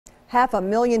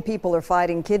500,000 people are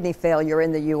fighting kidney failure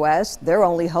in the U.S. Their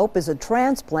only hope is a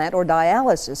transplant or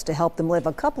dialysis to help them live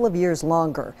a couple of years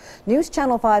longer. News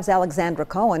Channel 5's Alexandra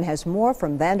Cohen has more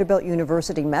from Vanderbilt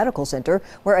University Medical Center,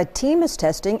 where a team is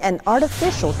testing an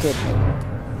artificial kidney.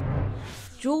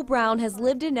 Jewel Brown has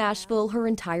lived in Nashville her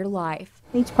entire life.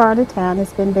 Each part of town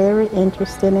has been very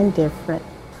interesting and different.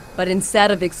 But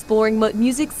instead of exploring what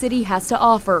Music City has to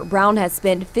offer, Brown has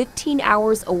spent 15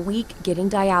 hours a week getting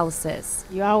dialysis.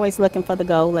 You're always looking for the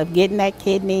goal of getting that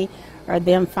kidney or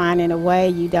them finding a way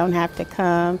you don't have to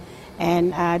come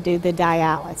and do the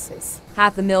dialysis.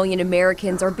 500,000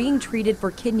 Americans are being treated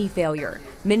for kidney failure,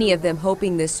 many of them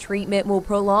hoping this treatment will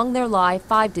prolong their life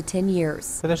 5 to 10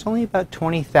 years. But there's only about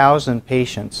 20,000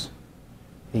 patients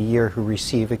a year who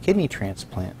receive a kidney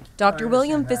transplant. Dr.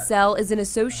 William Fissell is an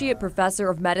associate professor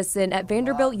of medicine at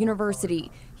Vanderbilt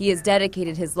University. He has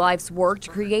dedicated his life's work to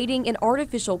creating an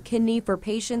artificial kidney for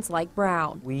patients like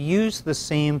Brown. We use the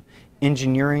same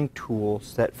engineering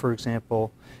tools that, for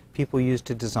example, people use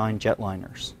to design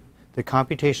jetliners. The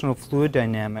computational fluid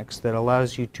dynamics that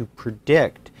allows you to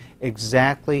predict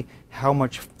exactly how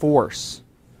much force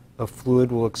a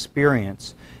fluid will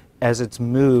experience as it's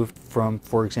moved from,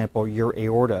 for example, your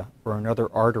aorta or another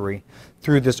artery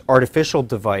through this artificial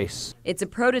device. It's a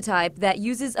prototype that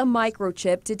uses a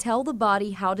microchip to tell the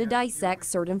body how to dissect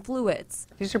certain fluids.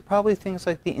 These are probably things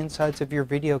like the insides of your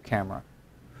video camera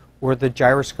or the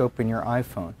gyroscope in your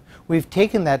iPhone. We've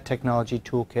taken that technology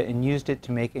toolkit and used it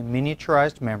to make a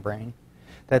miniaturized membrane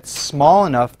that's small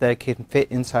enough that it can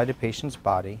fit inside a patient's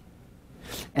body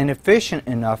and efficient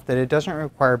enough that it doesn't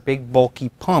require big bulky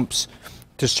pumps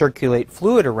to circulate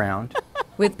fluid around.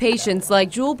 With patients like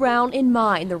Jewel Brown in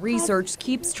mind, the research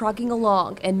keeps trucking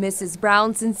along, and Mrs.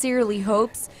 Brown sincerely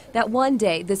hopes that one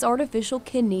day this artificial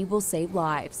kidney will save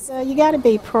lives. You got to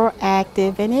be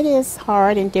proactive, and it is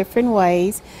hard in different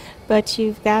ways, but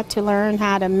you've got to learn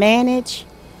how to manage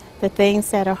the things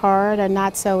that are hard or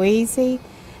not so easy,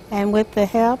 and with the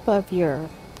help of your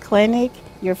clinic,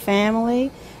 your family,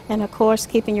 and of course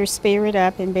keeping your spirit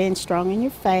up and being strong in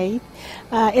your faith.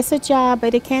 It's a job,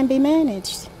 but it can be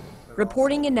managed.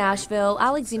 Reporting in Nashville,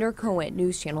 Alexandra Cohen,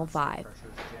 News Channel 5.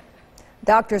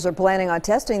 Doctors are planning on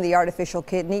testing the artificial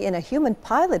kidney in a human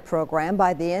pilot program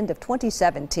by the end of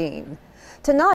 2017. Tonight,